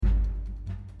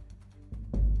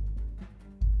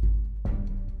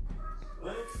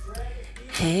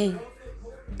Hey,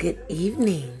 good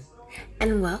evening,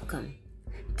 and welcome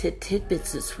to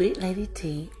Tidbits with Sweetlady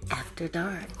Tea After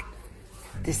Dark.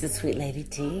 This is Sweetlady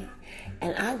Tea,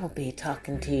 and I will be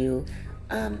talking to you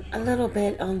a little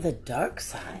bit on the dark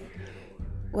side.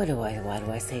 Why do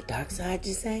I say dark side,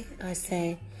 you say? I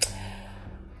say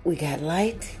we got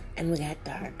light and we got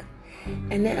dark.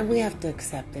 And then we have to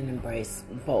accept and embrace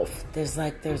both. There's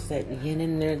that yin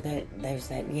and there's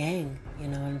that yang, you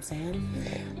know what I'm saying?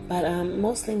 But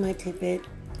mostly my tidbit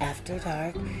after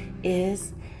dark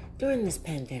is during this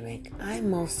pandemic, I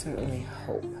most certainly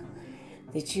hope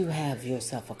that you have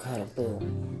yourself a cuddle boo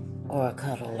or a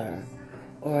cuddler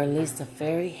or at least a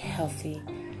very healthy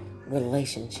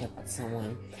relationship with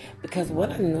someone. Because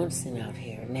what I'm noticing out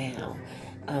here now,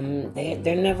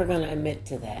 they're never going to admit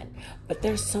to that, but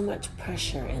there's so much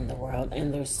pressure in the world,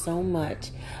 and there's so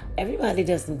much, everybody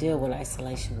doesn't deal with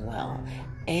isolation well,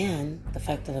 and the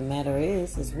fact of the matter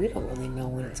is we don't really know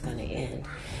when it's going to end.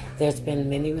 There's been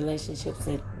many relationships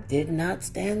that did not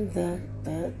stand the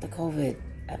COVID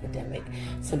epidemic,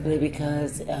 simply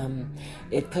because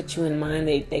it put you in mind.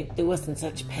 They threw us in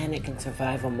such panic and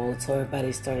survival mode, so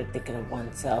everybody started thinking of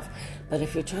oneself. But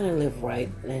if you're trying to live right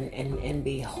and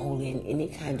be holy in any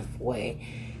kind of way,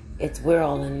 we're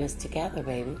all in this together,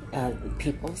 baby.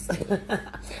 Peoples.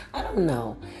 I don't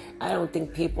know. I don't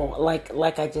think people, like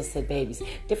I just said, babies,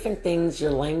 different things.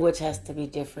 Your language has to be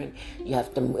different. You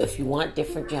have to, if you want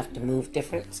different, you have to move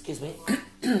different. Excuse me.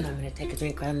 I'm going to take a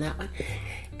drink on that one.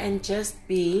 And just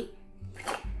be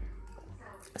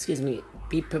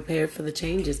prepared for the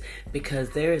changes,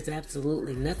 because there is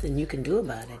absolutely nothing you can do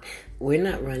about it. We're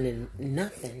not running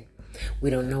nothing. We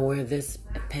don't know where this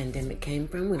pandemic came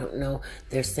from. We don't know.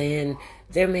 They're saying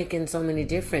they're making so many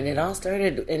different. It all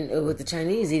started with the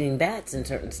Chinese eating bats and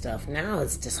certain stuff. Now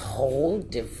it's this whole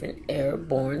different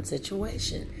airborne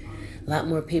situation. A lot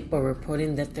more people are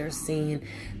reporting that they're seeing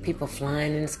people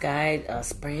flying in the sky,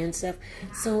 spraying stuff.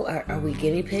 So are we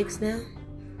guinea pigs now?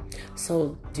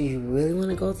 So do you really want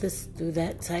to go through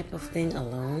that type of thing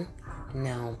alone?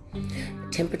 No.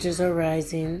 Temperatures are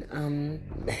rising.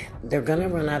 They're going to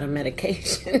run out of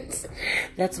medications.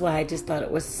 That's why I just thought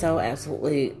it was so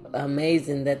absolutely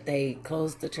amazing that they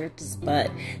closed the churches,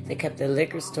 but they kept the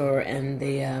liquor store and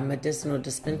the medicinal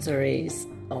dispensaries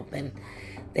open.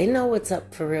 They know what's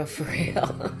up for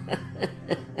real.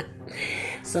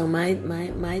 So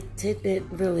my tidbit,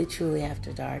 really truly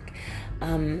after dark,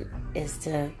 is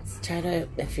to try to,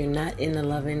 if you're not in a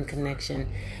loving connection,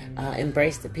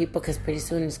 embrace the people, because pretty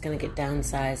soon it's going to get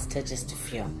downsized to just a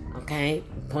few, okay?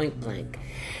 Point blank.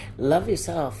 Love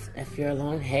yourself. If you're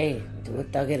alone, hey,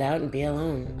 thug it out and be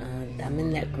alone. I'm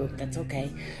in that group. That's okay.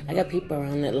 I got people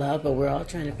around that love, but we're all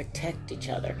trying to protect each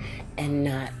other and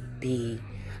not be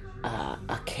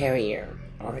a carrier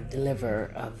or a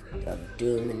deliverer of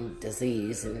doom and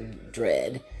disease and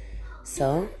dread.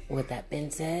 So, with that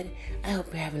being said, I hope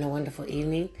you're having a wonderful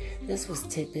evening. This was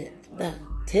Tidbits with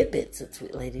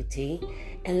Sweetlady Tea,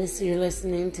 and you're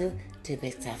listening to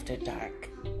Tidbits After Dark.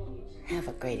 Have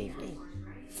a great evening.